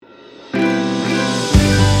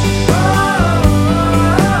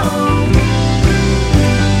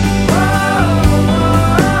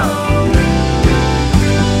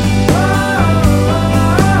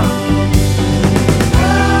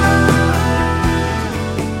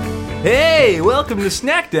Hey, welcome to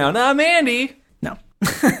Snackdown. I'm Andy. No.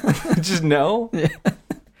 Just no? Yeah.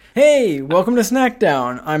 Hey, welcome to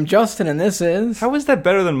Snackdown. I'm Justin, and this is... How is that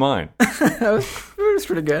better than mine? It was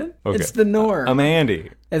pretty good. Okay. It's the norm. I'm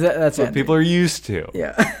Andy. That's What Andy. people are used to.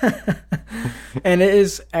 Yeah. And it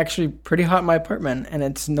is actually pretty hot in my apartment, and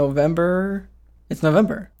it's November. It's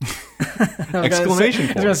November. Exclamation I was point.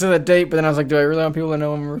 going to say the date, but then I was like, do I really want people to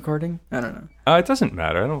know I'm recording? I don't know. It doesn't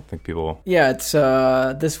matter. I don't think people... Yeah, it's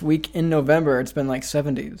this week in November. It's been like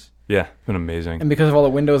 70s. Yeah, it's been amazing. And because of all the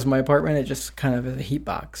windows in my apartment, it just kind of is a heat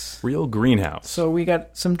box. Real greenhouse. So we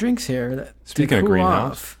got some drinks here. That Speaking of cool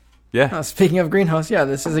greenhouse. off. Yeah. Speaking of greenhouse, yeah,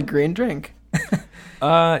 this is a green drink.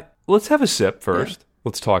 Let's have a sip first.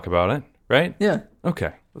 Let's talk about it, right? Yeah.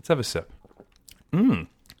 Okay, let's have a sip.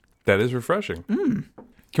 That is refreshing.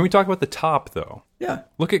 Can we talk about the top, though? Yeah.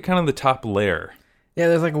 Look at kind of the top layer. Yeah,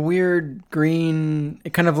 there's like a weird green,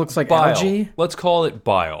 it kind of looks like Bile. algae. Let's call it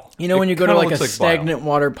bile. You know when you go to kinda like a looks bile. stagnant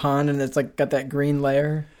water pond and it's like got that green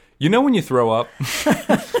layer? You know when you throw up?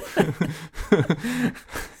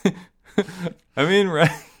 I mean, right?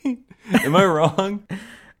 Am I wrong?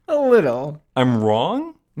 A little. I'm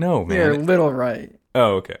wrong? No, You're a man. little right.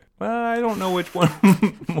 Oh, okay. Well, I don't know which one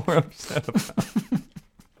I'm more upset about.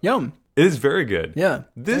 Yum. It is very good. Yeah.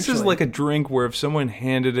 This is actually. like a drink where if someone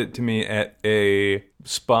handed it to me at a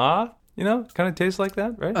spa, you know, kind of tastes like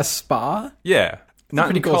that, right? A spa? Yeah. Not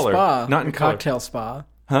Pretty in cool color. spa. Not in a color. cocktail spa.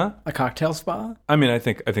 Huh? A cocktail spa? I mean, I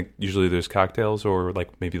think usually there's cocktails or like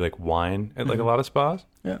maybe like wine at like a lot of spas.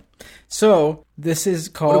 Yeah. So, this is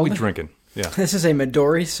called... What are we drinking? Yeah. This is a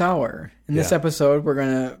Midori Sour. In this Yeah. episode, we're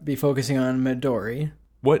going to be focusing on Midori.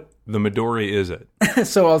 What the Midori is it?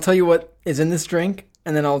 So I'll tell you what is in this drink,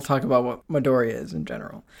 and then I'll talk about what Midori is in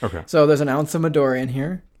general. Okay. So there's an ounce of Midori in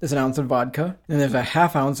here. There's an ounce of vodka. And there's a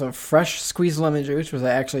half ounce of fresh squeezed lemon juice, which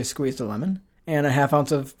I actually squeezed a lemon. And a half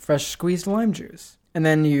ounce of fresh squeezed lime juice. And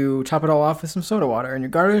then you top it all off with some soda water, and you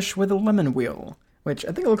garnish with a lemon wheel, which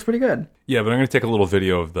I think it looks pretty good. Yeah, but I'm going to take a little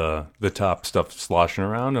video of the top stuff sloshing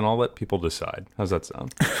around, and I'll let people decide. How's that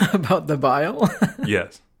sound? About the bile.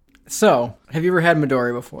 Yes. So, have you ever had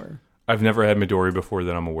Midori before? I've never had Midori before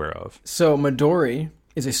that I'm aware of. So Midori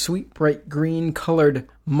is a sweet, bright green colored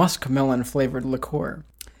muskmelon flavored liqueur.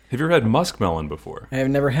 Have you ever had muskmelon before? I have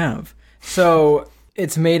never have. So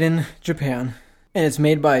it's made in Japan, and it's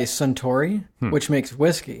made by Suntory, which makes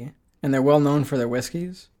whiskey, and they're well known for their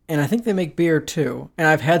whiskeys. And I think they make beer too. And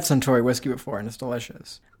I've had Suntory whiskey before, and it's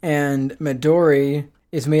delicious. And Midori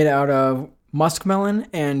is made out of muskmelon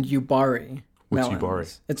and yubari. What's melons.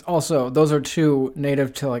 yubari? It's also, those are two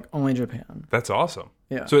native to like only Japan. That's awesome.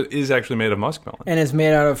 Yeah. So it is actually made of muskmelon. And it's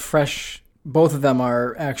made out of fresh, both of them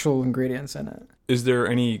are actual ingredients in it. Is there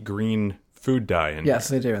any green food dye in Yes,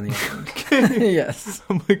 they do in the end. Yes.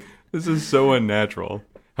 I'm like, this is so unnatural.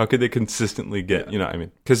 How could they consistently get, you know, I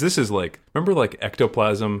mean, because this is like, remember like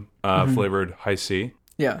ectoplasm flavored high C?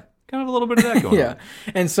 Yeah. Kind of a little bit of that going Yeah. on.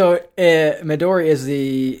 And so Midori is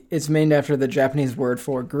it's named after the Japanese word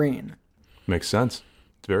for green. Makes sense.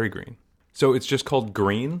 It's very green. So it's just called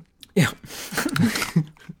green? Yeah.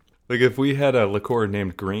 Like if we had a liqueur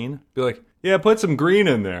named green, be like, yeah, put some green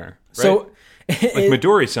in there. Right? So like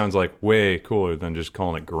Midori sounds like way cooler than just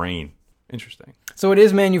calling it green. Interesting. so it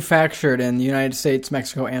is manufactured in the United States,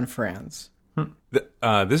 Mexico, and France.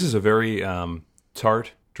 This is a very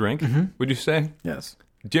tart drink, would you say? Yes.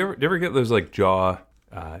 Do you ever get those like jaw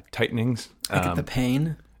tightenings? I get the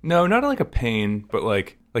pain. No, not like a pain, but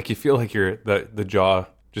like you feel like the jaw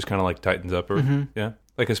just kind of like tightens up, or yeah,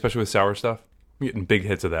 like especially with sour stuff. I'm getting big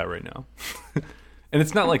hits of that right now, and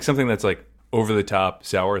it's not like something that's like over the top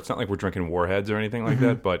sour. It's not like we're drinking Warheads or anything like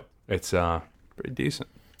that, but it's pretty decent.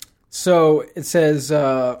 So it says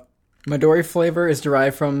Midori flavor is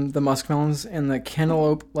derived from the muskmelons and the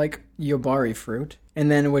cantaloupe-like yubari fruit, and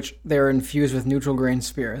then which they are infused with neutral grain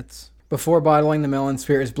spirits. Before bottling, the melon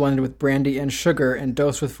spirit is blended with brandy and sugar and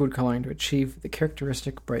dosed with food coloring to achieve the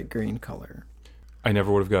characteristic bright green color. I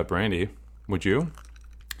never would have got brandy. Would you?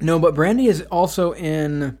 No, but brandy is also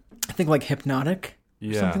in, I think, like Hypnotic.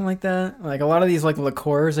 Yeah. Something like that. Like a lot of these like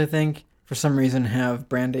liqueurs, I think, for some reason have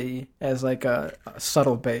brandy as like a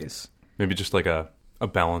subtle base. Maybe just like a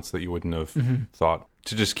balance that you wouldn't have thought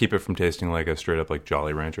to just keep it from tasting like a straight up like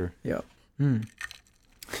Jolly Rancher. Yep.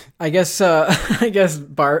 I guess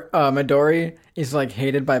Midori is like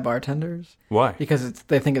hated by bartenders Why? because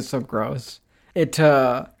they think it's so gross. It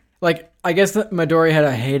like I guess that Midori had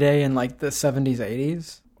a heyday in like the 70s,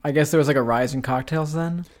 80s. I guess there was like a rise in cocktails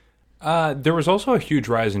then. There was also a huge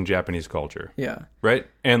rise in Japanese culture, Yeah. right?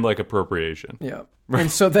 And like appropriation. Yeah. And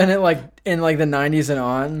so then it like in like the 90s and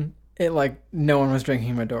on, no one was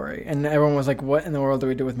drinking Midori, and everyone was like, "What in the world do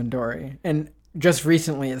we do with Midori?" And just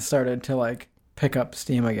recently, it started to like pick up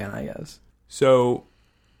steam again, I guess. So,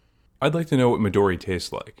 I'd like to know what Midori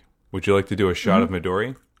tastes like. Would you like to do a shot of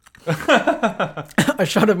Midori? A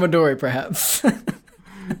shot of Midori, perhaps.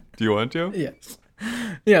 Do you want to? Yes.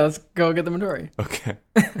 Yeah, let's go get the Midori. Okay.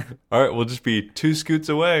 All right, we'll just be 2 scoots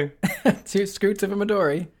away. 2 scoots of a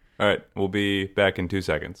Midori. All right, we'll be back in 2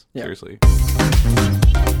 seconds. Yeah. Seriously.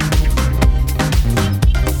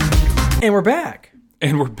 And we're back.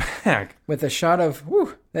 And we're back. With a shot of,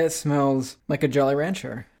 that smells like a Jolly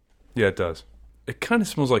Rancher. Yeah, it does. It kind of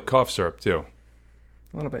smells like cough syrup, too.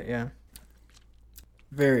 A little bit, yeah.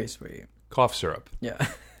 Very sweet. Cough syrup. Yeah.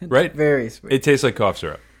 Right? Very sweet. It tastes like cough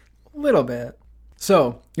syrup. A little bit.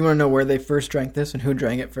 So, you want to know where they first drank this and who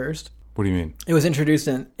drank it first? What do you mean? It was introduced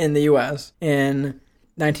in the U.S. in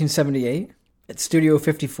 1978 at Studio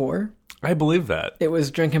 54. I believe that. It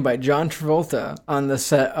was drinking by John Travolta on the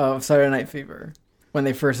set of Saturday Night Fever when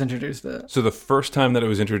they first introduced it. So the first time that it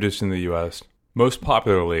was introduced in the U.S., most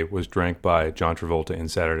popularly was drank by John Travolta in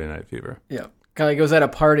Saturday Night Fever. Yeah. Kind of goes at a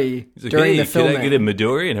party He's like, during hey, the filming. Can I get a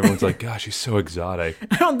Midori? And everyone's like, gosh, he's so exotic.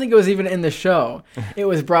 I don't think it was even in the show. It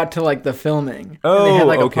was brought to like the filming. Oh, and they had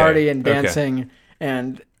like okay. a party and dancing,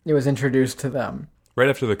 and it was introduced to them. Right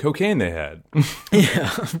after the cocaine they had.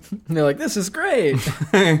 Yeah. And they're like, this is great.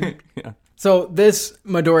 Yeah. So this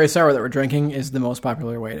Midori Sour that we're drinking is the most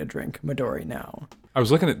popular way to drink Midori now. I was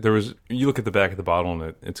looking at, you look at the back of the bottle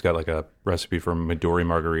and it's got like a recipe for Midori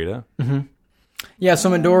margarita. Mm-hmm. Yeah, so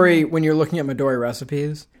Midori, when you're looking at Midori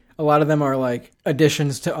recipes, a lot of them are like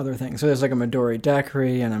additions to other things. So there's like a Midori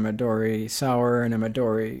daiquiri and a Midori sour and a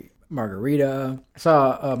Midori margarita. I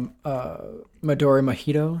saw a Midori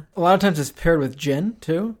mojito. A lot of times it's paired with gin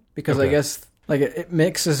too, because I guess like it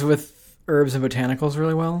mixes with herbs and botanicals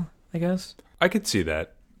really well, I guess. I could see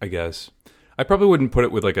that, I guess. I probably wouldn't put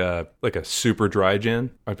it with like a super dry gin.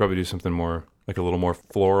 I'd probably do something more like a little more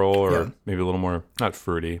floral or maybe a little more, not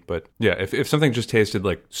fruity, but yeah, if something just tasted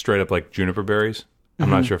like straight up like juniper berries,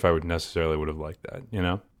 I'm not sure if I would have liked that, you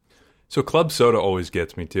know? So club soda always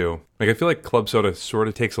gets me too. Like I feel like club soda sort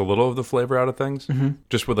of takes a little of the flavor out of things,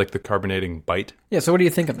 just with like the carbonating bite. Yeah, so what do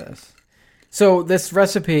you think of this? So this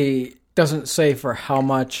recipe doesn't say for how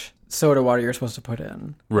much soda water you're supposed to put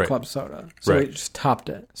in club soda. So we just topped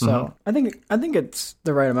it. So I think it's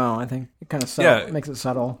the right amount. I think it kind of makes it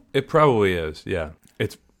subtle. It probably is, yeah.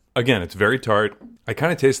 It's very tart. I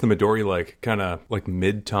kind of taste the Midori like kind of like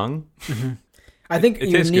mid-tongue. Mm-hmm. I think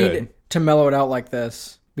you need to mellow it out like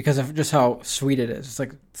this because of just how sweet it is. It's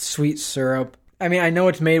like sweet syrup. I mean, I know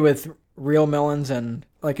it's made with real melons and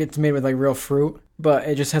like it's made with like real fruit, but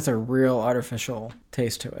it just has a real artificial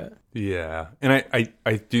taste to it. Yeah. And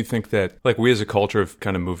I do think that like we as a culture have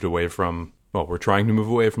kind of moved away from, well, we're trying to move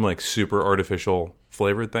away from like super artificial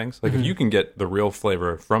flavored things. Like if you can get the real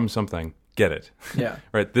flavor from something, get it. Yeah.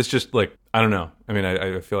 Right. This just like, I don't know. I mean,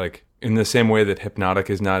 I feel like in the same way that Hypnotic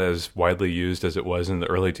is not as widely used as it was in the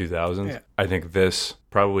early 2000s, I think this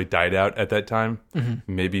probably died out at that time.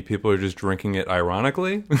 Maybe people are just drinking it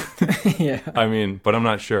ironically. Yeah. I mean, but I'm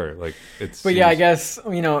not sure. Like it's. But yeah, I guess,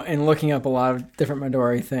 you know, in looking up a lot of different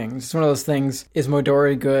Midori things, it's one of those things, is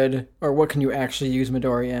Midori good or what can you actually use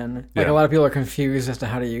Midori in? Like a lot of people are confused as to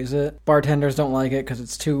how to use it. Bartenders don't like it because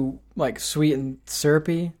it's too like sweet and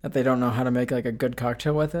syrupy that they don't know how to make like a good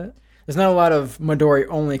cocktail with it. There's not a lot of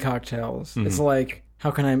Midori-only cocktails. It's like, how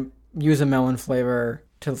can I use a melon flavor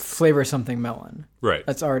to flavor something melon? Right.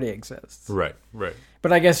 That's already exists. Right.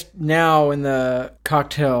 But I guess now in the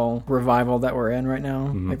cocktail revival that we're in right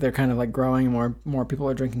now, like they're kind of like growing, more people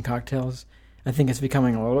are drinking cocktails. I think it's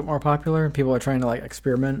becoming a little bit more popular. People are trying to like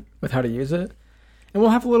experiment with how to use it. And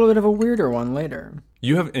we'll have a little bit of a weirder one later.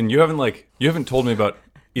 You haven't told me about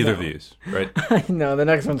either of these, right? I know, the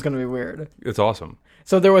next one's going to be weird. It's awesome.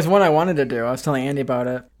 So there was one I wanted to do. I was telling Andy about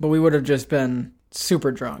it, but we would have just been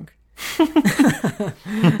super drunk.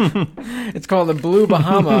 It's called a Blue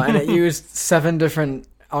Bahama, and it used 7 different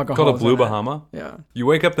alcohols. Called a Blue Bahama? Yeah. You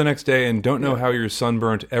wake up the next day and don't know how you're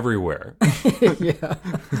sunburnt everywhere. Yeah.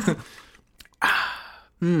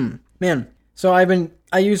 Man. So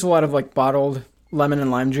I use a lot of like bottled lemon and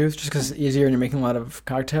lime juice just because it's easier and you're making a lot of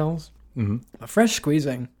cocktails. A fresh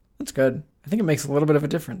squeezing, that's good. I think it makes a little bit of a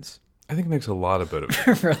difference. I think it makes a lot of it.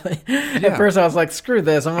 Really? Yeah. At first I was like, screw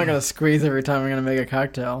this. I'm not going to squeeze every time I'm going to make a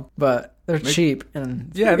cocktail. But they're cheap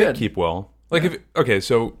and they keep well. Like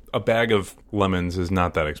so a bag of lemons is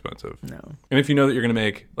not that expensive. No. And if you know that you're going to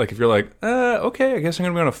make, like if you're like, okay, I guess I'm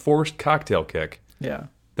going to be on a forced cocktail kick. Yeah.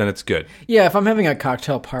 Then it's good. Yeah, if I'm having a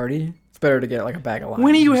cocktail party, better to get like a bag of limes.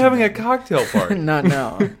 When are you having a cocktail party? Not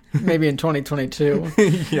now. Maybe in 2022.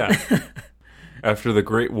 Yeah. After the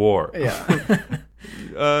Great War. Yeah.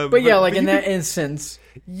 But yeah, like in that instance.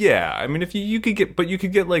 Yeah, I mean, if you could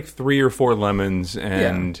get like 3 or 4 lemons,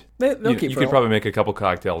 and they'll keep you could probably make a couple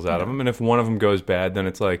cocktails out of them. And if one of them goes bad, then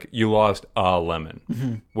it's like you lost a lemon.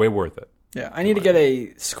 Mm-hmm. Way worth it. Yeah, I need to get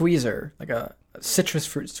a squeezer, like a citrus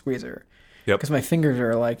fruit squeezer. Yep. Because my fingers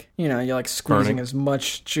are like, you're like squeezing as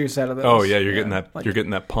much juice out of those. Oh yeah, you're getting that. Like, you're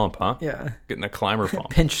getting that pump, huh? Yeah. Getting that climber pump.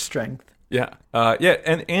 Pinch strength. Yeah.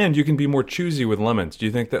 And you can be more choosy with lemons. Do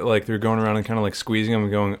you think that like they're going around and kind of like squeezing them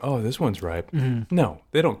and going, oh, this one's ripe? Mm-hmm. No,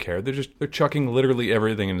 they don't care. They're chucking literally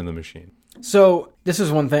everything into the machine. So this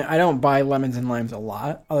is one thing. I don't buy lemons and limes a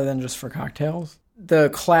lot, other than just for cocktails. The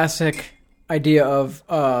classic idea of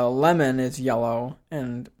lemon is yellow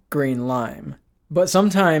and green lime. But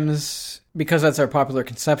sometimes, because that's our popular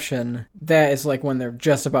conception, that is like when they're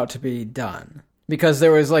just about to be done. Because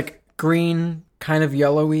there was like green, kind of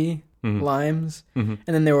yellowy limes, and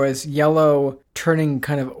then there was yellow turning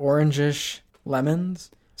kind of orangish lemons.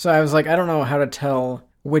 So I was like, I don't know how to tell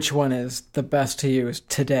which one is the best to use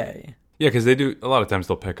today. Yeah, because they do, a lot of times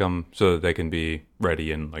they'll pick them so that they can be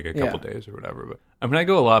ready in like a couple days or whatever. But I mean, I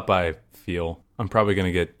go a lot by feel. I'm probably going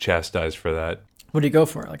to get chastised for that. What do you go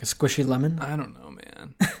for? Like a squishy lemon? I don't know,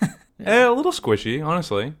 man. A little squishy,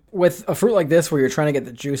 honestly. With a fruit like this where you're trying to get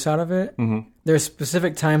the juice out of it, there's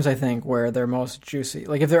specific times, I think, where they're most juicy.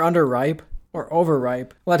 Like if they're underripe or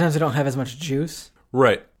overripe, a lot of times they don't have as much juice.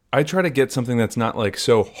 Right. I try to get something that's not like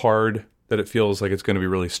so hard that it feels like it's going to be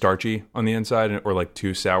really starchy on the inside or like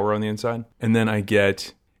too sour on the inside. And then I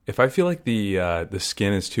get, if I feel like the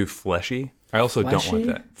skin is too fleshy, I also don't want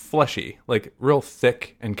that. Fleshy. Like real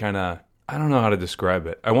thick and kind of, I don't know how to describe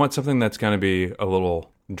it. I want something that's going to be a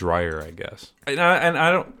little drier, I guess. And I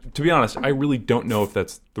don't, to be honest, I really don't know if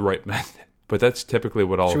that's the right method, but that's typically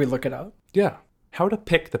what I'll... Should we look it up? Yeah. How to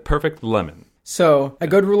pick the perfect lemon. So, a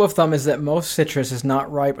good rule of thumb is that most citrus is not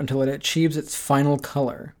ripe until it achieves its final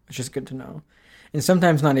color, which is good to know. And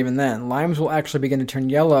sometimes not even then. Limes will actually begin to turn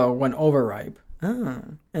yellow when overripe.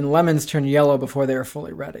 And lemons turn yellow before they are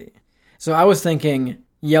fully ready. So I was thinking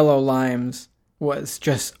yellow limes was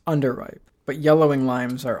just underripe, but yellowing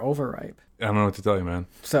limes are overripe. I don't know what to tell you, man.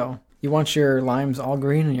 So, you want your limes all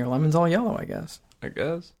green and your lemons all yellow, I guess. I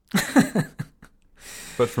guess.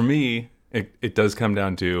 But for me, it does come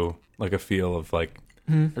down to like a feel of like,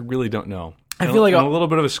 I really don't know. I feel like a little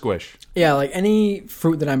bit of a squish. Yeah, like any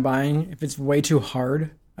fruit that I'm buying, if it's way too hard,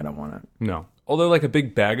 I don't want it. No. Although like a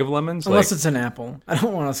big bag of lemons. Unless it's an apple. I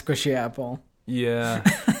don't want a squishy apple. Yeah.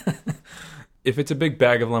 If it's a big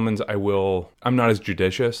bag of lemons, I'm not as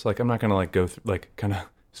judicious. Like I'm not going to like go through, like kind of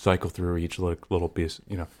cycle through each little piece.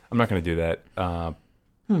 I'm not going to do that. 10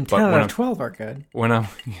 out of 12 are good.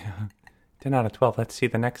 10 out of 12. Let's see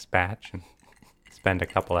the next batch and spend a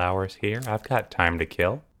couple hours here. I've got time to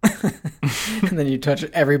kill. And then you touch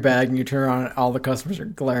every bag and you turn around and all the customers are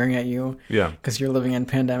glaring at you. Yeah. Because you're living in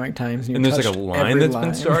pandemic times. And there's like a line that's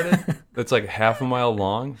been started that's like half a mile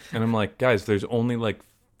long. And I'm like, guys, there's only like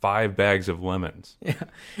 5 bags of lemons. Yeah.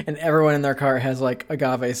 And everyone in their car has like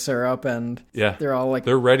agave syrup and they're all like...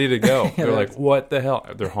 They're ready to go. They're like, what the hell?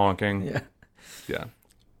 They're honking. Yeah. Yeah.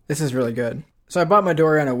 This is really good. So I bought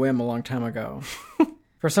Midori on a whim a long time ago.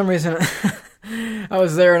 For some reason, I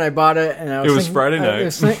was there and I bought it. And I was thinking, Friday night.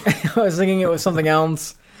 I was thinking it was something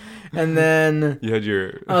else. And then you had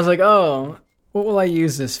your... I was like, oh, what will I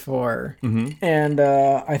use this for? Mm-hmm. And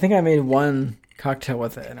I think I made one cocktail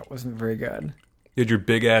with it and it wasn't very good. You had your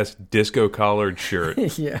big-ass disco-collared shirt.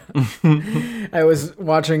 Yeah. I was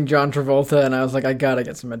watching John Travolta and I was like, I gotta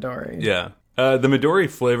get some Midori. Yeah. The Midori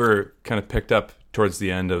flavor kind of picked up towards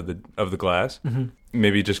the end of the glass. Mm-hmm.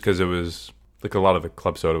 Maybe just because it was like a lot of the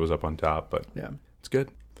club soda was up on top, but yeah, it's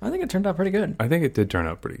good. I think it turned out pretty good. I think it did turn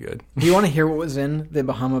out pretty good. Do you want to hear what was in the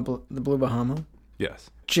Blue Bahama?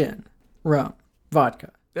 Yes. Gin, rum,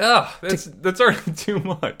 vodka. Ah, that's already too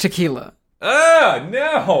much. Tequila. Ah,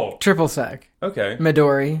 no. Triple sec. Okay.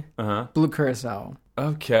 Midori. Blue curacao.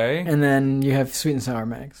 Okay. And then you have sweet and sour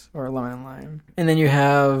mix or lemon and lime. And then you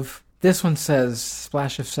have, this one says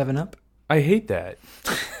splash of 7-Up. I hate that.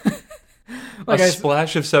 Like a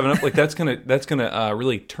splash of 7-Up, like that's gonna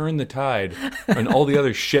really turn the tide on all the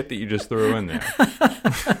other shit that you just threw in there.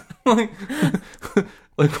 like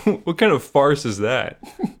what kind of farce is that?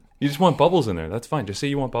 You just want bubbles in there. That's fine. Just say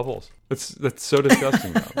you want bubbles. That's so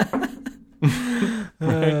disgusting, though.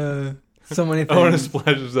 Right? So many things. I want a splash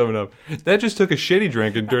of 7-Up. That just took a shitty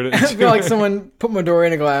drink and turned it into... I feel like someone put Midori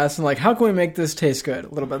in a glass and like, how can we make this taste good? A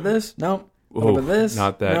little bit of this? Nope. A little bit of this?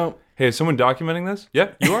 Not that. Nope. Hey, is someone documenting this?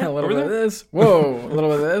 Yeah, you are? A little Over bit of there? this. Whoa, a little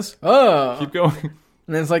bit of this. Oh. Keep going. And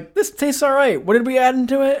then it's like, this tastes all right. What did we add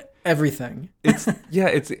into it? Everything.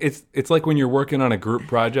 It's like when you're working on a group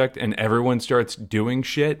project and everyone starts doing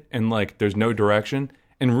shit and like there's no direction.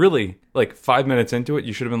 And really, like 5 minutes into it,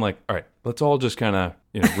 you should have been like, all right, let's all just kind of,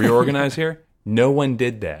 reorganize here. No one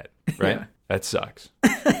did that, right? Yeah. That sucks.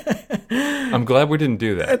 I'm glad we didn't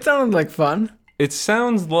do that. It sounded like fun. It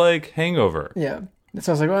sounds like Hangover. Yeah. It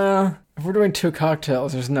sounds like, well, if we're doing 2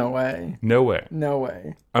 cocktails, there's no way. No way. No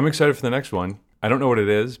way. I'm excited for the next one. I don't know what it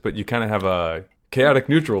is, but you kind of have a chaotic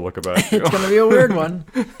neutral look about it. It's going to be a weird one.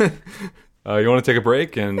 You want to take a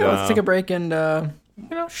break? And Let's take a break and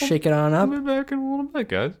shake it on up. We'll be back in a little bit,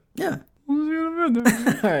 guys. Yeah. We'll see you in a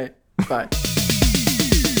minute. All right. Bye.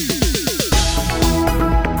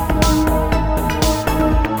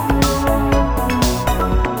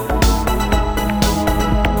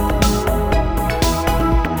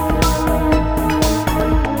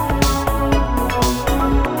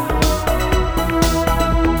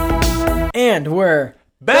 And we're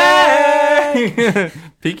back!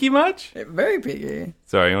 Peaky much? very peaky.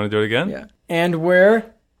 Sorry, you want to do it again? Yeah. And we're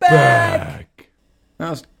back. That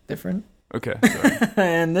was different. Okay, sorry.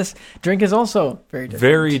 And this drink is also very different.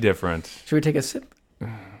 Very different. Should we take a sip?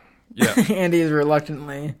 Yeah. Andy is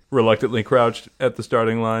reluctantly. Reluctantly crouched at the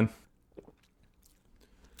starting line.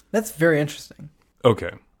 That's very interesting.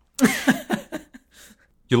 Okay.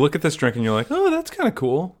 You look at this drink and you're like, oh, that's kind of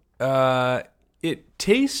cool. It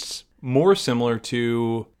tastes more similar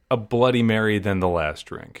to a Bloody Mary than the last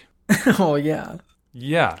drink. Oh, yeah.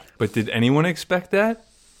 Yeah, but did anyone expect that?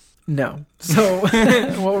 No. So,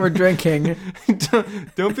 what we're drinking.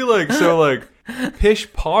 Don't be like so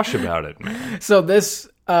pish posh about it, man. So, this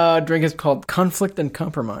drink is called Conflict and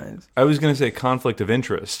Compromise. I was going to say conflict of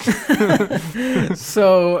interest.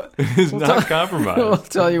 So, It is not compromise. We'll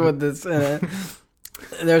tell you what this in it.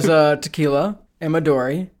 There's a tequila,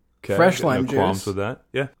 Amadori, Okay, fresh got lime no qualms juice, with that.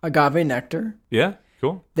 Yeah. agave nectar. Yeah,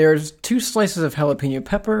 cool. There's 2 slices of jalapeno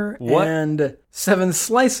pepper What? and 7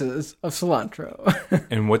 slices of cilantro.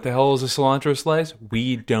 And what the hell is a cilantro slice?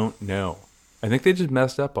 We don't know. I think they just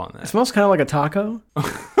messed up on It that. smells kind of like a taco.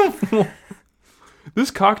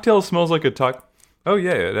 This cocktail smells like a taco. Oh,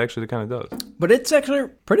 yeah, it actually kind of does. But it's actually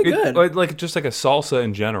pretty good. Like just like a salsa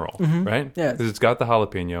in general, right? Yeah. Because it's got the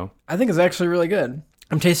jalapeno. I think it's actually really good.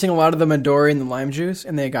 I'm tasting a lot of the Midori and the lime juice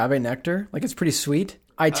and the agave nectar. Like, it's pretty sweet.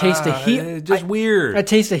 I taste the heat. Just weird. I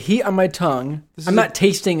taste the heat on my tongue. I'm not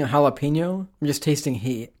tasting a jalapeno. I'm just tasting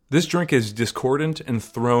heat. This drink is discordant and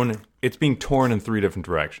thrown. It's being torn in 3 different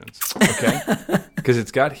directions. Okay, because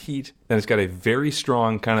it's got heat, then it's got a very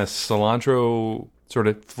strong kind of cilantro sort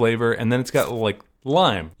of flavor, and then it's got like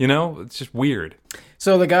lime. It's just weird.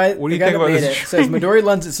 So the guy, What do the you guy think that about made this it says Midori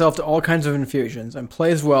lends itself to all kinds of infusions and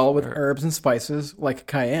plays well with herbs and spices like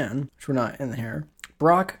cayenne, which we're not in here.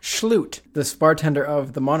 Brock Schlute, this bartender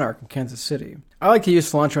of the Monarch in Kansas City. I like to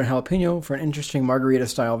use cilantro and jalapeno for an interesting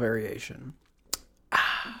margarita-style variation.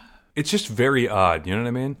 It's just very odd. You know what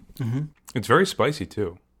I mean? Mm-hmm. It's very spicy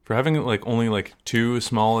too. For having only 2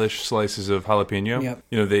 smallish slices of jalapeno,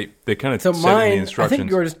 Yep. they kind of So said in the mine, I instructions. think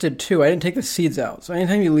yours did too. I didn't take the seeds out. So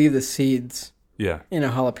anytime you leave the seeds Yeah. in a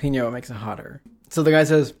jalapeno, it makes it hotter. So the guy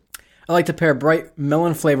says, I like to pair bright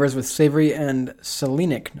melon flavors with savory and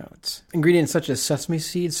selenic notes. Ingredients such as sesame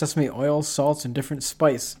seeds, sesame oil, salts, and different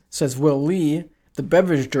spice, says Will Lee, the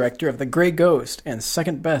beverage director of the Grey Ghost and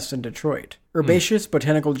second best in Detroit. Herbaceous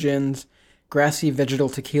botanical gins, grassy vegetal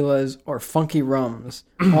tequilas, or funky rums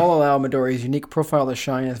all allow Midori's unique profile to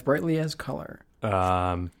shine as brightly as color.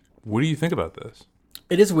 What do you think about this?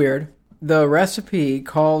 It is weird. The recipe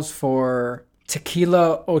calls for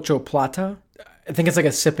tequila ocho plata. I think it's like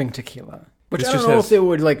a sipping tequila. Which This I don't just know has- if it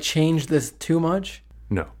would change this too much.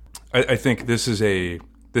 No, I think this is a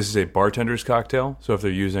bartender's cocktail. So if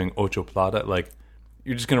they're using ocho plata,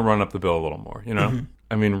 you're just gonna run up the bill a little more. Mm-hmm.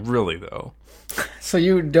 I mean, really though. So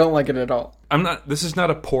you don't like it at all, I'm not. This is not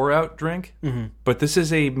a pour out drink, but this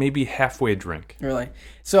is a maybe halfway drink. really.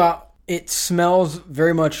 So it smells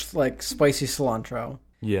very much like spicy cilantro.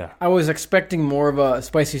 Yeah. I was expecting more of a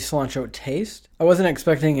spicy cilantro taste. I wasn't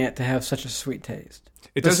expecting it to have such a sweet taste.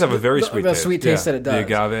 It does have a very sweet taste. The sweet taste that it does. The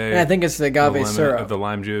agave. And I think it's the agave the lemon, syrup. the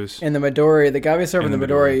lime juice. And the Midori, the agave syrup and And the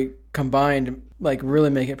the Midori combined, really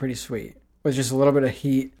make it pretty sweet. With just a little bit of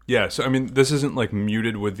heat. Yeah, so I mean, this isn't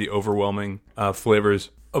muted with the overwhelming flavors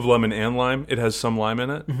of lemon and lime. It has some lime in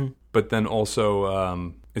it, but then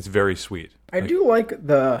also it's very sweet. I do like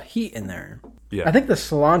the heat in there. Yeah. I think the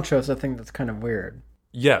cilantro is the thing that's kind of weird.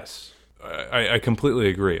 Yes, I completely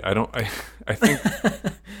agree. I think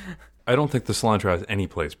I don't think the cilantro has any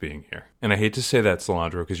place being here. And I hate to say that,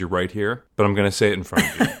 cilantro, because you're right here, but I'm going to say it in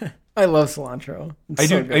front of you. I love cilantro. It's I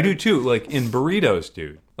so do. good. I do too. Like in burritos,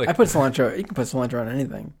 dude. Like I put cilantro. You can put cilantro on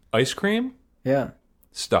anything. ice cream. Yeah.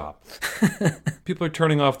 Stop. People are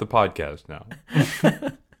turning off the podcast now.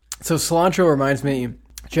 So cilantro reminds me,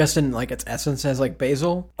 just in like its essence, as like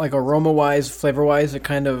basil, like aroma-wise, flavor-wise, it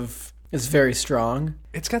kind of is very strong.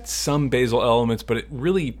 It's got some basil elements, but it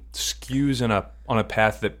really skews on a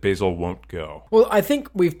path that basil won't go. Well, I think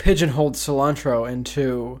we've pigeonholed cilantro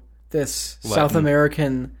into this South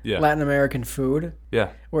American, Latin American food.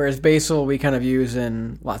 Yeah. Whereas basil we kind of use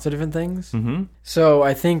in lots of different things. Mm-hmm. So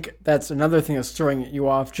I think that's another thing that's throwing you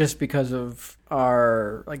off just because of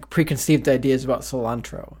our like preconceived ideas about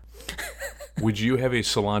cilantro. Would you have a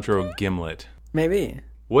cilantro gimlet? Maybe.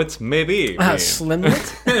 What's maybe? Slimlet?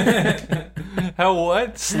 How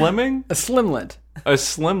what? Slimming? A slimlet. A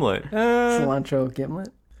slimlet. Cilantro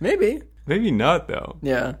gimlet? Maybe. Maybe not, though.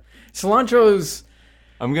 Yeah. Cilantro's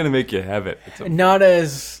I'm going to make you have it. not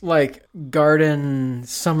as, like,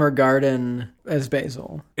 summer garden as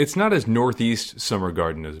basil. It's not as northeast summer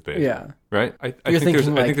garden as basil. Yeah. Right? I You're think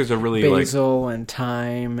thinking, I think there's a really, basil and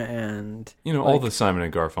thyme and... You know, all the Simon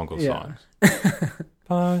and Garfunkel Yeah. songs.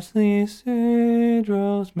 Parsley, sage,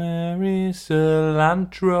 rosemary,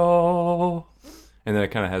 cilantro. And then it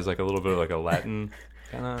kind of has, like, a little bit of, like, a Latin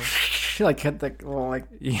kind of... like, hit the little, like,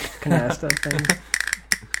 canasta thing.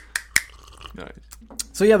 Nice.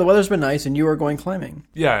 So yeah, the weather's been nice, and you are going climbing.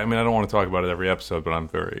 Yeah, I mean, I don't want to talk about it every episode, but I'm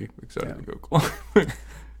very excited to go climbing.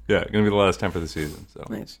 Yeah, going to be the last time for the season. So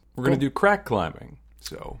nice. We're going to do crack climbing.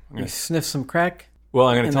 So you sniff some crack. Well,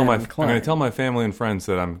 I'm going to tell my family and friends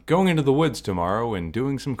that I'm going into the woods tomorrow and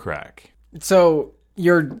doing some crack. So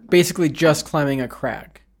you're basically just climbing a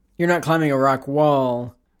crack. You're not climbing a rock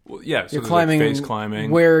wall. Well, yeah, so you're climbing face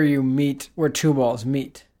climbing where two walls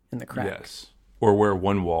meet in the crack. Yes, or where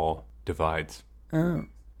one wall divides. Oh.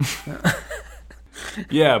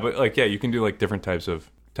 Yeah, but you can do like different types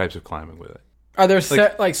of climbing with it. Are there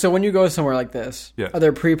so when you go somewhere like this, yes. Are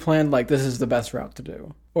there pre-planned like this is the best route to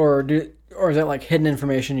do, or is that like hidden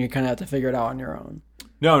information you kind of have to figure it out on your own?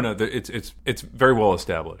 No, it's very well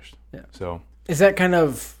established. Yeah. So is that kind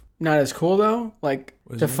of not as cool though? Like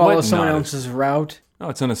to follow someone else's route? No,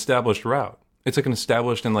 it's an established route. It's like an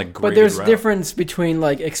established and like graded But there's route. difference between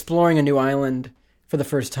like exploring a new island for the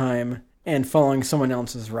first time and following someone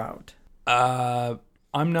else's route. I'm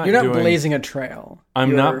not. You're not blazing a trail.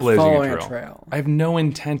 I'm not blazing following a trail. I have no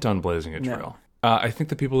intent on blazing a trail. No. I think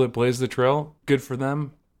the people that blaze the trail, good for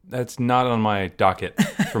them. That's not on my docket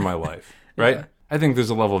for my life, right? Yeah. I think there's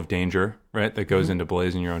a level of danger, right, that goes into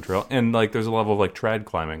blazing your own trail, and like there's a level of like trad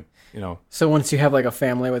climbing, you know. So once you have like a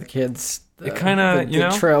family with kids, it kind of the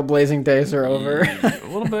trailblazing days are over. A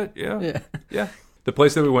little bit, yeah. Yeah. The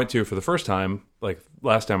place that we went to for the first time, like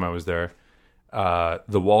last time I was there,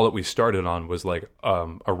 the wall that we started on was like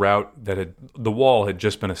a route that the wall had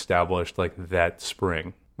just been established like that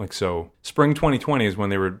spring. Like so, spring 2020 is when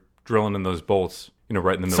they were drilling in those bolts, you know,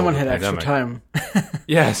 right in the middle of the pandemic. Someone had extra time.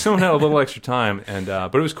 Yeah, someone had a little extra time, and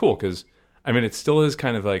but it was cool because I mean, it still is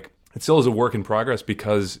a work in progress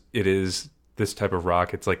because it is this type of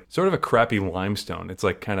rock. It's like sort of a crappy limestone. It's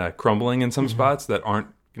like kind of crumbling in some spots that aren't,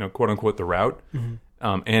 you know, quote unquote the route,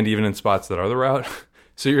 and even in spots that are the route.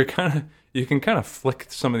 So you can kind of flick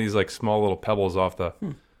some of these like small little pebbles off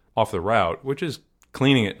the route, which is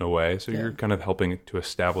cleaning it in a way. So you're kind of helping to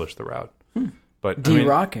establish the route. But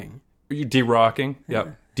de-rocking. De-rocking,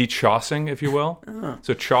 yep. De-chossing, if you will.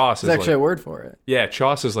 So choss is actually a word for it. Yeah,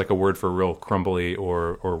 choss is like a word for real crumbly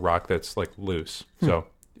or rock that's like loose. So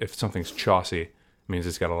if something's chossy, it means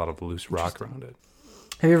it's got a lot of loose rock around it.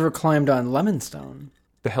 Have you ever climbed on lemonstone?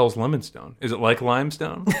 The hell's lemonstone? Is it like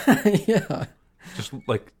limestone? Yeah. Just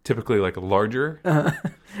like typically like larger?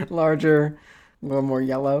 Larger, a little more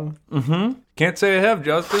yellow. Mm-hmm. Can't say I have,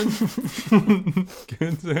 Justin.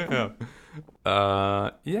 Can't say I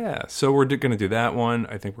have. Yeah, so we're going to do that one.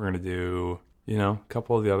 I think we're going to do, you know, a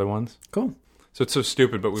couple of the other ones. Cool. So it's so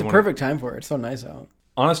stupid, but it's a perfect time for it. It's so nice out.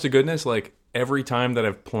 Honest to goodness, like every time that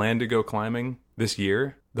I've planned to go climbing this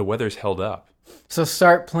year, the weather's held up. So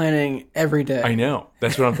start planning every day. I know.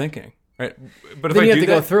 That's what I'm thinking. Right? But if then I you do have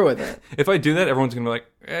to go through with it. If I do that, everyone's going to be like,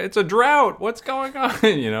 it's a drought. What's going on?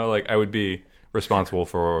 You know, like I would be responsible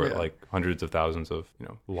for like hundreds of thousands of, you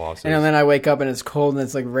know, losses. And then I wake up and it's cold and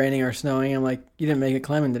it's like raining or snowing. I'm like, you didn't make it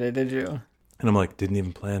climbing today, did you? And I'm like, didn't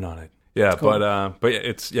even plan on it. Yeah, cool. But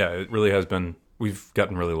it really has been. We've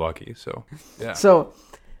gotten really lucky. So yeah. So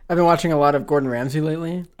I've been watching a lot of Gordon Ramsay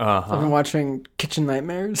lately. Uh-huh. I've been watching Kitchen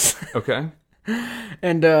Nightmares. Okay.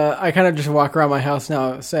 And I kind of just walk around my house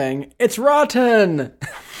now saying, it's rotten!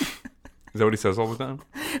 Is that what he says all the time?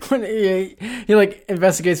 When he like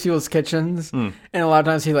investigates people's kitchens, and a lot of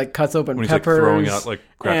times he like cuts open When he's peppers, like throwing out like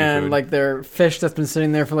crappy and food. like their fish that's been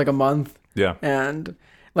sitting there for like a month, Yeah. and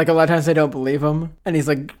like a lot of times they don't believe him, and he's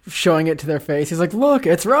like showing it to their face. He's like, "Look,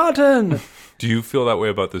 it's rotten." Do you feel that way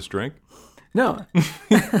about this drink? No, I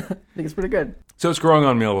think it's pretty good. So it's growing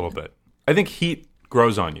on me a little bit. I think heat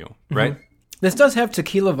grows on you, right? This does have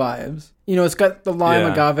tequila vibes. You know, it's got the lime,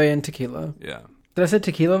 Yeah. agave, and tequila. Yeah. Did I say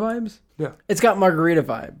tequila vibes? Yeah. It's got margarita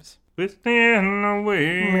vibes.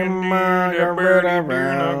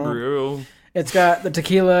 It's got the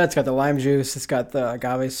tequila, it's got the lime juice, it's got the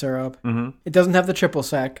agave syrup. Mm-hmm. It doesn't have the triple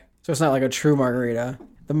sec, so it's not like a true margarita.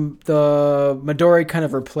 The Midori kind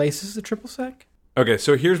of replaces the triple sec. Okay,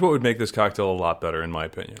 so here's what would make this cocktail a lot better, in my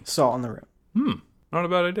opinion. Salt on the rim. Not a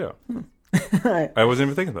bad idea. Right. I wasn't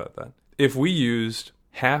even thinking about that. If we used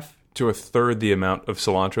half to a third the amount of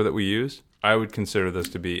cilantro that we used, I would consider this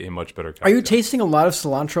to be a much better cocktail. Are you tasting a lot of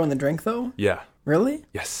cilantro in the drink, though? Yeah. Really?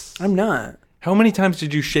 Yes. I'm not. How many times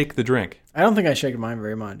did you shake the drink? I don't think I shake mine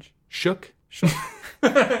very much. Shook?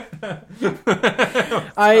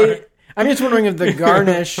 I'm just wondering if the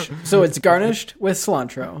garnish, so it's garnished with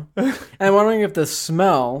cilantro. And I'm wondering if the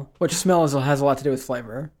smell, which smell has a lot to do with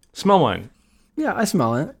flavor. Smell mine. Yeah, I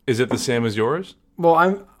smell it. Is it the same as yours?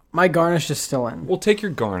 Well, my garnish is still in. Well, take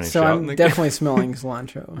your garnish So out. I'm definitely smelling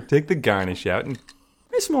cilantro. Take the garnish out. And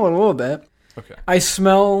I smell it a little bit. okay. I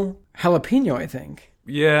smell jalapeno, I think.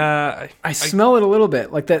 Yeah. I smell it a little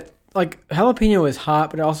bit. Like that. Like jalapeno is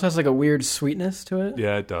hot, but it also has like a weird sweetness to it.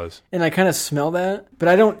 Yeah, it does. And I kind of smell that, but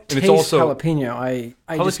I don't taste it's also- jalapeno.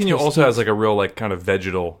 I just Jalapeno taste also heat. has like a real like kind of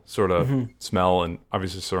vegetal sort of smell, and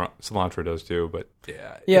obviously cilantro does too. But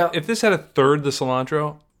yeah, Yeah. If this had a third the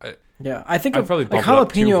cilantro, Yeah, I think I'd of, probably like bump it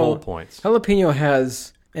up 2 jalapeno. whole points. Jalapeno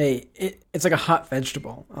has it's like a hot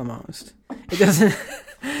vegetable almost. It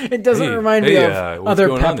doesn't remind me of what's other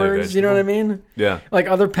going on there, peppers. You know what I vegetable? mean? Yeah, Like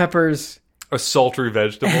other peppers a sultry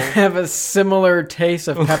vegetable. have a similar taste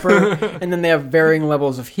of pepper, and then they have varying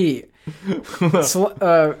levels of heat.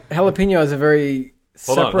 Jalapeno is a very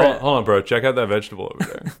separate. Hold on, bro. Check out that vegetable over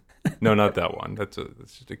there. No, not that one. That's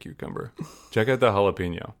just a cucumber. Check out the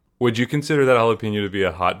jalapeno. Would you consider that jalapeno to be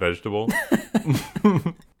a hot vegetable?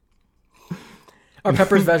 Are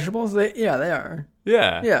peppers vegetables? They are.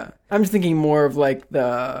 Yeah. Yeah. I'm just thinking more of like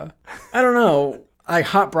I don't know, like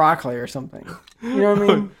hot broccoli or something. You know what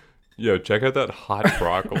I mean? Yo, check out that hot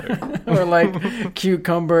broccoli. Or like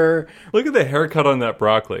cucumber. Look at the haircut on that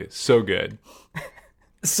broccoli. So good.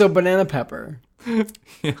 So banana pepper.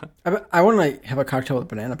 Yeah. I want to have a cocktail with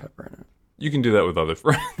banana pepper in it. You can do that with other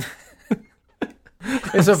friends.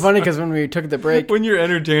 It's so funny because when we took the break, When you're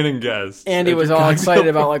entertaining guests. Andy at was your all cocktail excited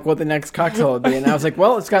about party. like what the next cocktail would be, and I was like,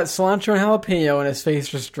 "Well, it's got cilantro and jalapeno," and his face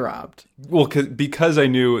just dropped. Well, because I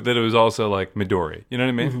knew that it was also like Midori. You know what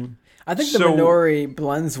I mean? I think the So- Midori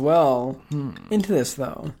blends well into this,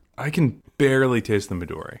 though. I can barely taste the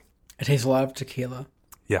Midori. It tastes a lot of tequila,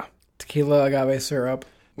 Yeah. agave syrup.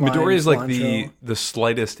 lime, Midori is like cilantro. the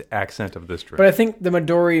slightest accent of this drink. But I think the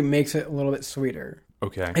Midori makes it a little bit sweeter.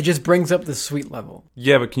 Okay. It just brings up the sweet level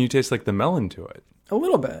Yeah, but can you taste like the melon to it? a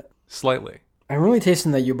little bit. Slightly. I'm really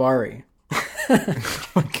tasting the Yubari. Oh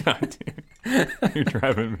my god, dude. You're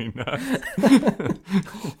driving me nuts.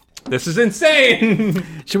 This is insane!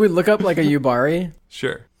 Should we look up like a Yubari?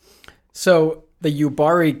 Sure. So, the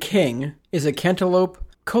Yubari King is a cantaloupe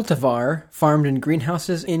cultivar farmed in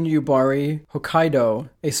greenhouses in Yubari, Hokkaido,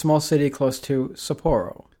 a small city close to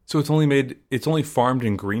Sapporo. So it's only farmed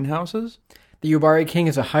in greenhouses? The Yubari King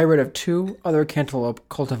is a hybrid of 2 other cantaloupe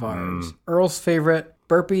cultivars. Earl's favorite,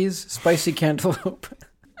 Burpee's spicy cantaloupe.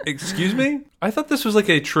 Excuse me? I thought this was like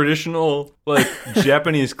a traditional, like,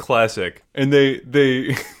 Japanese classic. And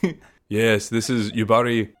they yes, this is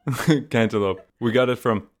Yubari cantaloupe. We got it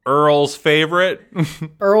from Earl's favorite.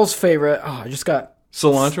 Earl's favorite, I just got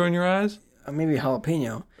Cilantro in your eyes? maybe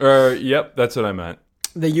jalapeno. Yep, that's what I meant.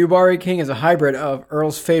 The Yubari King is a hybrid of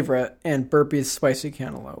Earl's favorite and Burpee's spicy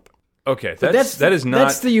cantaloupe. Okay, That is not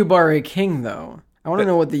That's the Yubari King, though. I want to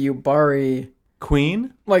know what the Yubari,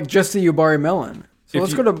 Queen. like just the Yubari melon. So If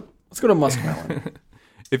let's you- go to muskmelon.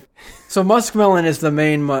 If So muskmelon is the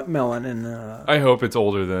main melon in. I hope it's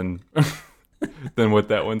older than than what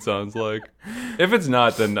that one sounds like. If it's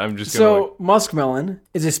not, then I'm just gonna. So muskmelon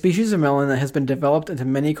is a species of melon that has been developed into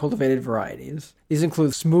many cultivated varieties. These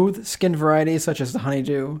include smooth-skinned varieties such as the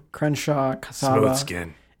honeydew, Crenshaw, cassava, smooth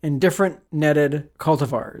skin. and different netted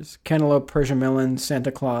cultivars: cantaloupe, Persian melon,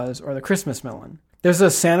 Santa Claus, or the Christmas melon. There's a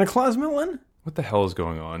Santa Claus melon. What the hell is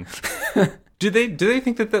going on? Do they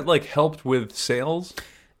think that like helped with sales?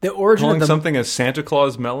 The origin Calling of something a Santa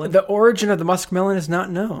Claus melon? the origin of the muskmelon is not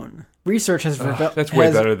known. research has revealed... That's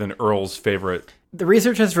way better than Earl's favorite. The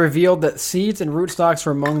research has revealed that seeds and rootstocks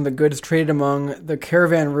were among the goods traded among the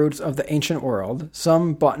caravan routes of the ancient world.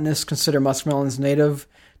 Some botanists consider muskmelons native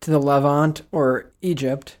to the Levant or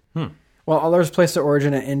Egypt, while others place their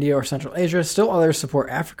origin in India or Central Asia. Still others support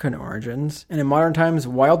African origins, and in modern times,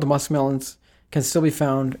 wild muskmelons can still be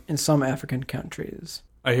found in some African countries.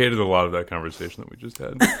 I hated a lot of that conversation that we just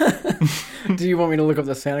had. Do you want me to look up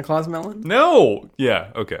the Santa Claus melon? No!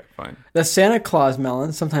 Yeah, okay, fine. The Santa Claus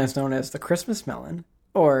melon, sometimes known as the Christmas melon,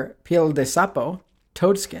 or piel de sapo,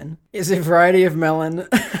 toadskin, is a variety of melon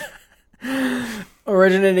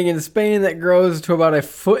originating in Spain that grows to about a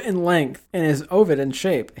foot in length and is oval in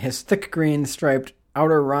shape. It has thick green striped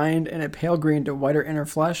outer rind and a pale green to whiter inner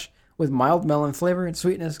flesh with mild melon flavor and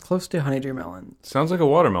sweetness close to honeydew melon. Sounds like a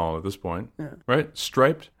watermelon at this point. Yeah. Right?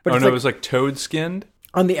 Striped? But it was like toad-skinned?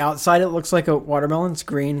 On the outside, it looks like a watermelon. It's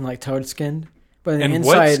green, like toad-skinned. But on the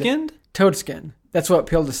inside... what-skinned? Toad-skinned. That's what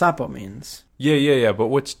piel de sapo means. Yeah. But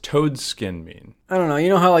what's toad-skin mean? I don't know. You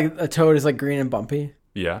know how like a toad is like green and bumpy?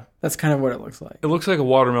 Yeah. That's kind of what it looks like. It looks like a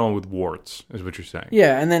watermelon with warts, is what you're saying.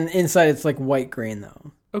 Yeah, and then inside it's like white-green,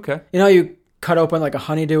 though. Okay. You know how you cut open like a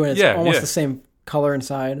honeydew and it's almost the same color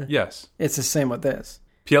inside? Yes. It's the same with this.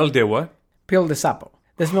 Piel de what? Piel de sapo.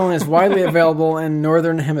 This melon is widely available in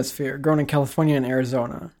northern hemisphere, grown in California and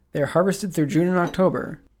Arizona. They are harvested through June and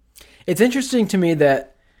October. It's interesting to me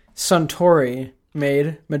that Suntory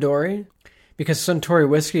made Midori, because Suntory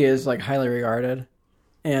whiskey is like highly regarded,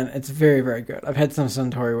 and it's very, very good. I've had some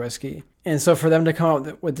Suntory whiskey. And so for them to come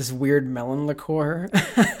out with this weird melon liqueur,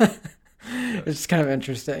 it's kind of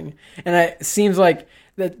interesting. And it seems like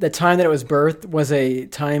the time that it was birthed was a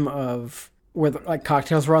time of where like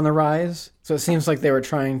cocktails were on the rise. So it seems like they were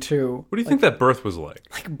trying to... What do you think that birth was like?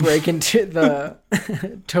 Like break into the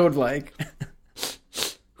toad-like...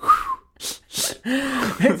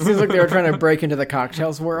 It seems like they were trying to break into the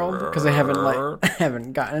cocktails world because they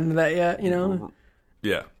haven't gotten into that yet, you know?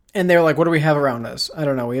 Yeah. And they were like, what do we have around us? I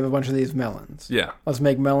don't know. We have a bunch of these melons. Yeah. Let's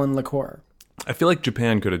make melon liqueur. I feel like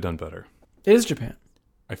Japan could have done better. It is Japan.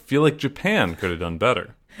 I feel like Japan could have done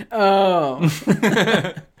better. Oh.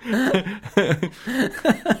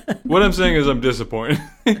 What I'm saying is I'm disappointed.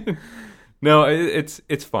 No,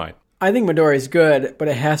 it's fine. I think Midori is good, but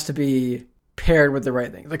it has to be paired with the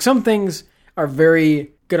right things. Like some things are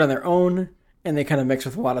very good on their own, and they kind of mix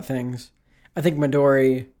with a lot of things. I think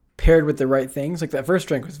Midori paired with the right things, like that first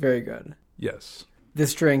drink was very good. Yes.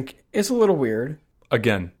 This drink is a little weird.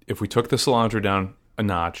 Again, if we took the cilantro down a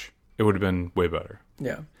notch, it would have been way better.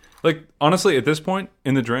 Yeah. Like, honestly, at this point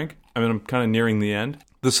in the drink, I mean, I'm kind of nearing the end.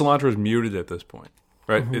 The cilantro is muted at this point,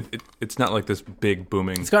 right? Mm-hmm. It's not like this big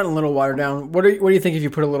booming... It's gotten a little watered down. What do you think if you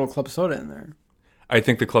put a little club soda in there? I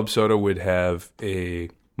think the club soda would have a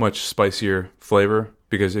much spicier flavor,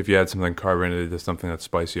 because if you add something carbonated to something that's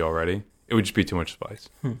spicy already, it would just be too much spice.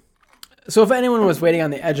 So if anyone was waiting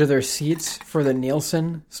on the edge of their seats for the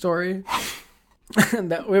Nielsen story,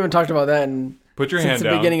 that we haven't talked about that since the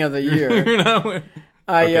beginning of the year.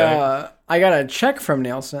 I got a check from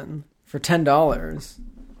Nielsen for $10,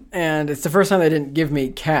 and it's the first time they didn't give me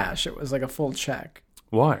cash. It was like a full check.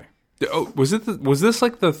 Why? Oh, was this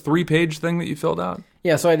like the 3-page thing that you filled out?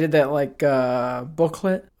 Yeah, so I did that like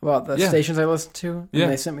booklet about the stations I listened to,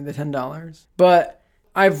 and they sent me the $10. But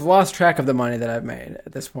I've lost track of the money that I've made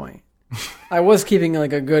at this point. I was keeping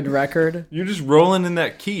like a good record. You're just rolling in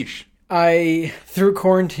that quiche. Through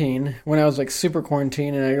quarantine, when I was like super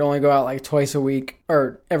quarantine, and I'd only go out like twice a week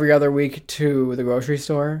or every other week to the grocery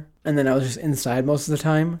store, and then I was just inside most of the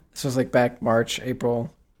time. This was like back March,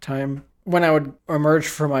 April time. When I would emerge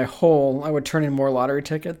from my hole, I would turn in more lottery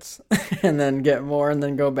tickets and then get more and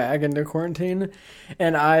then go back into quarantine.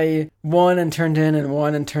 And I won and turned in and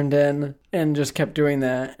won and turned in and just kept doing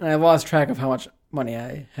that. And I lost track of how much money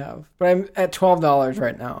I have. But I'm at $12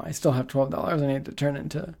 right now. I still have $12 I need to turn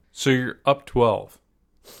into. So you're up 12.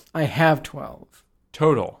 I have 12.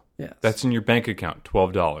 Total. Yes. That's in your bank account,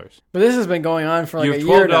 $12. But this has been going on for like a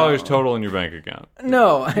year now. You have $12 total in your bank account.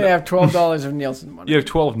 No, I have $12 of Nielsen money. You have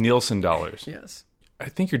 12 Nielsen dollars. Yes. I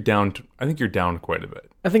think you're down quite a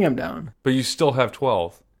bit. I think I'm down. But you still have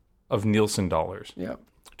 12 of Nielsen dollars. Yep.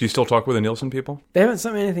 Do you still talk with the Nielsen people? They haven't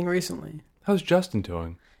sent me anything recently. How's Justin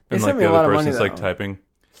doing? They and sent like me the a lot other of money, person's like though. typing.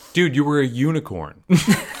 Dude, you were a unicorn.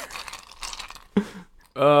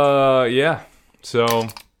 Yeah. So,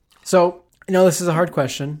 this is a hard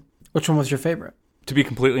question. Which one was your favorite? To be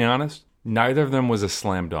completely honest, neither of them was a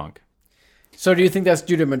slam dunk. So do you think that's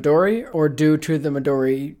due to Midori or due to the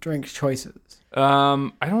Midori drink choices?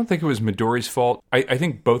 I don't think it was Midori's fault. I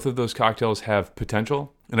think both of those cocktails have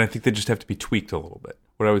potential, and I think they just have to be tweaked a little bit.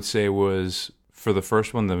 What I would say was, for the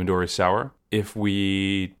first one, the Midori Sour, if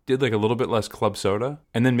we did like a little bit less club soda,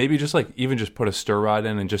 and then maybe just like even just put a stir rod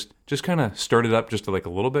in and just kind of stirred it up just to like a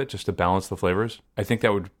little bit just to balance the flavors, I think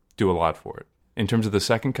that would do a lot for it. In terms of the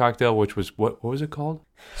second cocktail, which was, what was it called?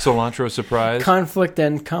 Cilantro Surprise. Conflict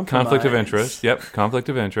and compromise. Conflict of interest. Yep. Conflict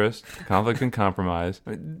of interest. Conflict and compromise.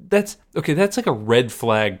 That's like a red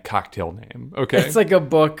flag cocktail name. Okay. It's like a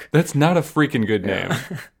book. That's not a freaking good name.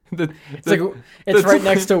 It's right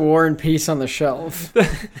next to War and Peace on the shelf.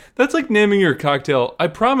 That's like naming your cocktail, I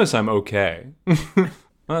promise I'm okay.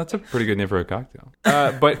 Well, that's a pretty good name for a cocktail.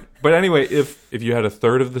 But anyway, if you had a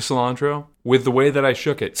third of the cilantro, with the way that I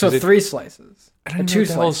shook it. So 3 slices. I don't know what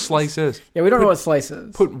the hell slice is. Yeah, we don't know what slice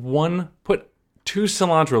is. Put 2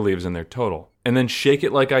 cilantro leaves in there total. And then shake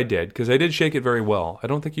it like I did, because I did shake it very well. I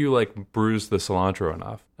don't think you like bruised the cilantro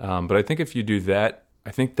enough. But I think if you do that, I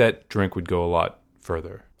think that drink would go a lot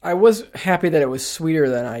further. I was happy that it was sweeter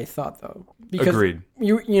than I thought, though. Because Agreed.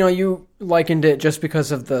 You likened it just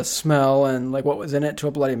because of the smell and like what was in it to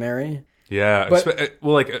a Bloody Mary. Yeah,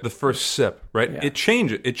 well, like the first sip, right? Yeah. It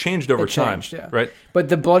changed over time, yeah. right? But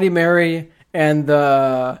the Bloody Mary and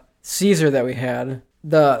the Caesar that we had,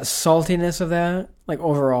 the saltiness of that, like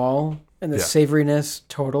overall, and the savoriness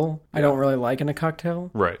total, I don't really like in a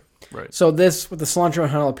cocktail. Right. So this, with the cilantro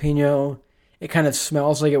and jalapeno, it kind of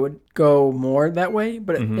smells like it would go more that way,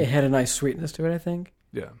 but it had a nice sweetness to it, I think.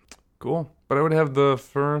 Yeah. Cool. But I would have the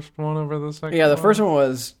first one over the second one. Yeah, the first one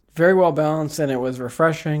was very well balanced, and it was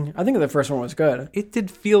refreshing. I think the first one was good. It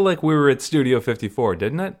did feel like we were at Studio 54,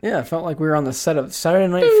 didn't it? Yeah, it felt like we were on the set of Saturday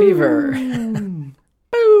Night Fever. Boom.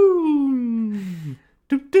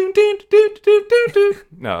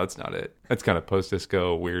 No, that's not it. That's kind of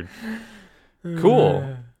post-disco weird.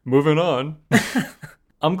 Cool. Moving on.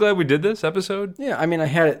 I'm glad we did this episode. Yeah, I mean, I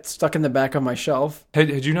had it stuck in the back of my shelf.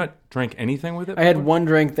 Had you not drank anything with it before? I had one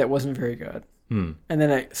drink that wasn't very good. And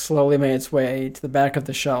then it slowly made its way to the back of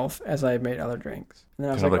the shelf as I made other drinks. And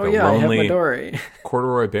then I was kind like, of oh like yeah, I have lonely Midori.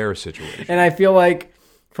 Corduroy Bear situation. And I feel like,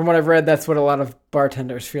 from what I've read, that's what a lot of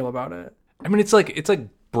bartenders feel about it. I mean, it's like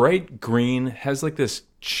bright green, has like this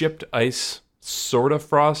chipped ice, sort of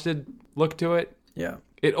frosted look to it. Yeah.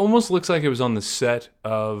 It almost looks like it was on the set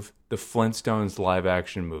of the Flintstones live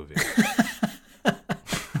action movie.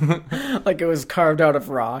 Like it was carved out of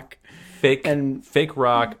rock. Fake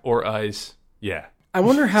rock or ice. Yeah. I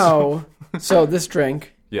wonder how, so this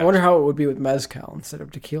drink, Yes. I wonder how it would be with mezcal instead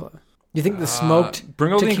of tequila. You think the smoked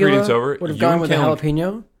bring all the tequila ingredients over. would have You gone and with the Kalen-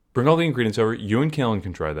 jalapeno? Bring all the ingredients over. You and Kalen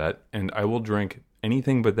can try that, and I will drink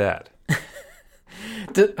anything but that.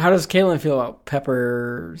 How does Kaylin feel about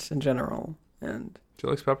peppers in general? And She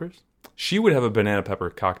likes peppers? She would have a banana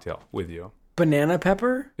pepper cocktail with you. banana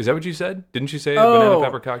pepper? Is that what you said? Didn't you say a banana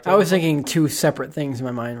pepper cocktail? I was thinking 2 separate things in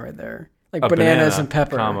my mind right there. Like a bananas banana, and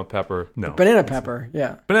pepper. comma, pepper. No. Banana pepper,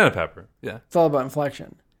 yeah. Banana pepper, yeah. It's all about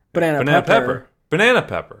inflection. Banana Banana pepper. pepper. Banana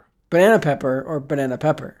pepper. Banana pepper or banana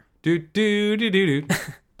pepper. Do do do do do.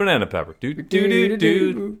 Banana pepper. Do do do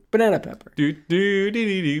do. Banana pepper. Do do do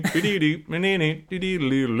do do do. Banana do do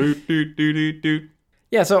do do do do.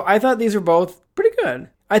 Yeah, so I thought these were both pretty good.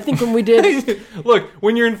 I think when we did Look,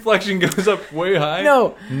 when your inflection goes up way high,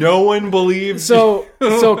 No one believes. so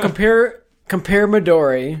compare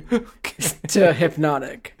Midori to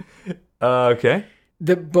Hypnotic. Okay.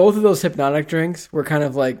 Both of those Hypnotic drinks were kind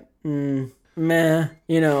of like meh,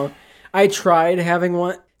 I tried having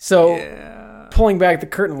one. So pulling back the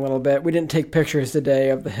curtain a little bit, we didn't take pictures today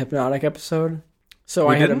of the Hypnotic episode. So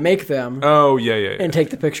I had to make them Oh, yeah. and take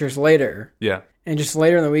the pictures later. Yeah. And just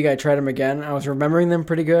later in the week, I tried them again. I was remembering them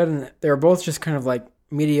pretty good, and they were both just kind of like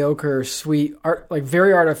mediocre, sweet, like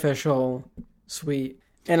very artificial, sweet.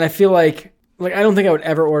 And I feel like I don't think I would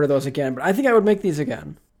ever order those again, but I think I would make these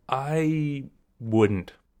again. I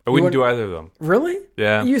wouldn't. I wouldn't do either of them. Really?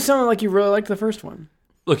 Yeah. You sounded like you really liked the first one.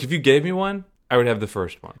 Look, if you gave me one, I would have the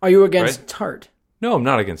first one. Are you against Right? tart? No, I'm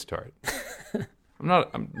not against tart.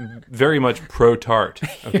 I'm very much pro tart.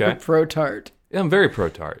 Okay. Pro tart. Yeah, I'm very pro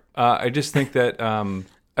tart. I just think that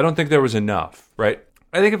I don't think there was enough. Right.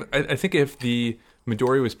 I think if the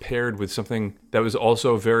Midori was paired with something that was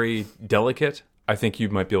also very delicate, I think you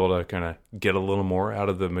might be able to kind of get a little more out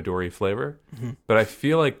of the Midori flavor. Mm-hmm. But I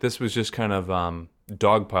feel like this was just kind of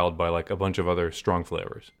dogpiled by like a bunch of other strong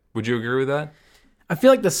flavors. Would you agree with that? I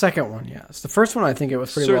feel like the second one, yes. The first one, I think it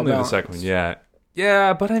was pretty Certainly well balanced. the second one, yeah.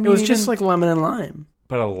 Yeah, but I mean... It was just like lemon and lime.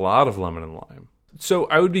 But a lot of lemon and lime. So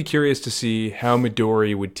I would be curious to see how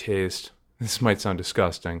Midori would taste, this might sound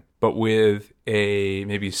disgusting, but with a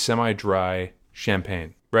maybe semi-dry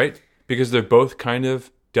champagne, right? Because they're both kind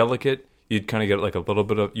of delicate. You'd kind of get like a little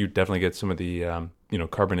bit of... You'd definitely get some of the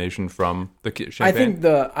carbonation from the champagne.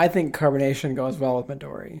 I think carbonation goes well with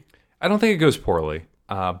Midori. I don't think it goes poorly,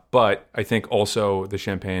 but I think also the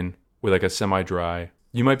champagne with like a semi-dry,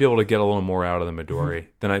 you might be able to get a little more out of the Midori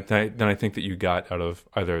than I think that you got out of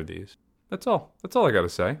either of these. That's all. That's all I got to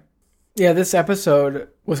say. Yeah, this episode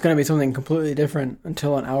was going to be something completely different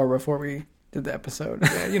until an hour before we did the episode.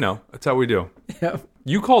 Yeah, that's how we do. Yeah.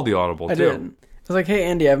 You called the audible, too. I did. I was like, hey,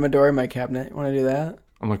 Andy, I have Midori in my cabinet. You want to do that?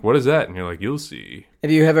 I'm like, what is that? And you're like, you'll see.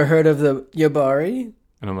 Have you ever heard of the Yabari?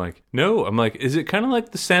 And I'm like, no. I'm like, is it kind of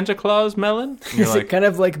like the Santa Claus melon? Is it kind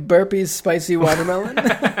of like Burpee's spicy watermelon?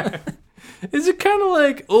 Is it kind of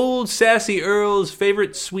like old Sassy Earl's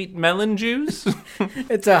favorite sweet melon juice?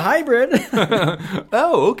 It's a hybrid.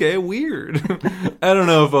 Oh, okay, weird. I don't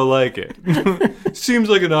know if I like it. Seems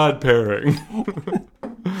like an odd pairing.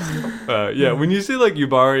 Yeah, when you say like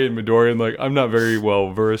Yubari and Midori, and like I'm not very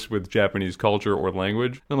well versed with Japanese culture or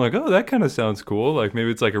language, I'm like, oh, that kind of sounds cool. Like maybe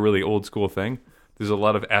it's like a really old school thing. There's a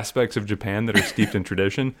lot of aspects of Japan that are steeped in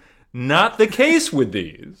tradition. Not the case with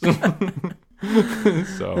these.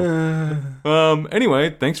 So,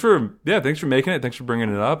 anyway, thanks for making it. Thanks for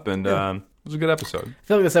bringing it up, and it was a good episode. I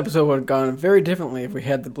feel like this episode would have gone very differently if we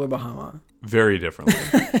had the Blue Bahama. Very differently.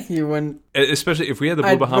 You wouldn't, especially if we had the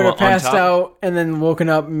Blue Bahama would have passed on top, out and then woken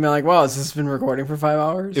up and been like, "Wow, has this been recording for 5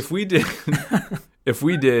 hours?" If we did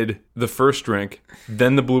the first drink,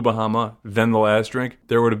 then the Blue Bahama, then the last drink,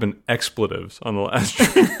 there would have been expletives on the last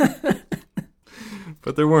drink.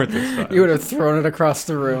 But there weren't this time. You would have thrown it across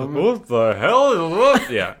the room. What the hell is what?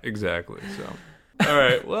 Yeah, exactly. So, all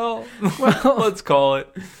right. Well, let's call it.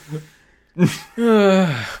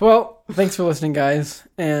 Well, thanks for listening, guys,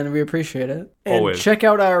 and we appreciate it. And always. Check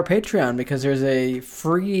out our Patreon because there's a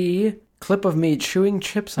free clip of me chewing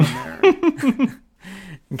chips on there.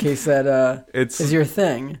 In case that is your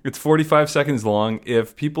thing. It's 45 seconds long.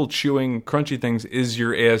 If people chewing crunchy things is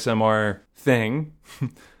your ASMR thing,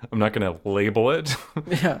 I'm not going to label it.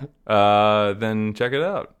 Yeah. Then check it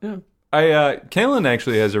out. Yeah. Kaylin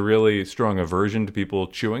actually has a really strong aversion to people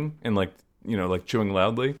chewing and like chewing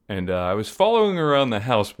loudly. And I was following her around the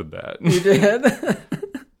house with that. You did?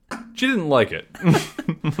 She didn't like it.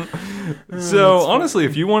 So honestly,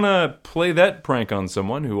 if you want to play that prank on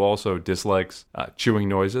someone who also dislikes chewing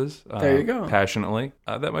noises, there you go, passionately,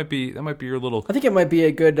 that might be your little. I think it might be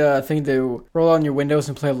a good thing to roll on your windows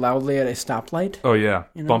and play loudly at a stoplight. Oh yeah,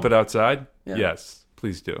 bump it outside. Yeah. Yes,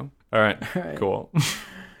 please do. All right. Cool.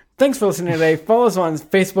 Thanks for listening today. Follow us on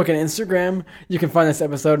Facebook and Instagram. You can find this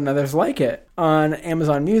episode and others like it on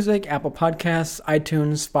Amazon Music, Apple Podcasts,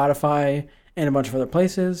 iTunes, Spotify, and a bunch of other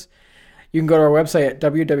places. You can go to our website at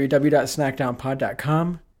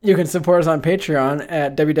www.snackdownpod.com. You can support us on Patreon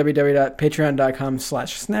at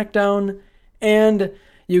www.patreon.com/snackdown. And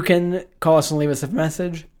you can call us and leave us a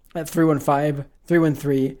message at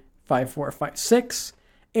 315-313-5456.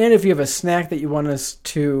 And if you have a snack that you want us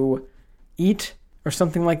to eat or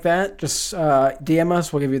something like that, just DM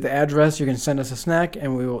us. We'll give you the address. You can send us a snack,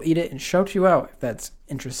 and we will eat it and shout you out if that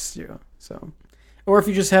interests you. So, or if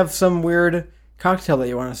you just have some weird cocktail that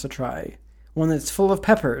you want us to try, one that's full of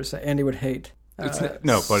peppers that Andy would hate. It's not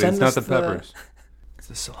the peppers. It's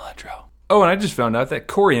the cilantro. Oh, and I just found out that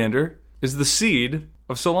coriander is the seed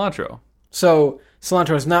of cilantro. So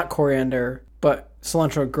cilantro is not coriander, but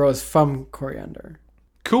cilantro grows from coriander.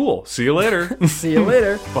 Cool. See you later. See you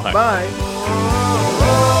later. Bye. Bye.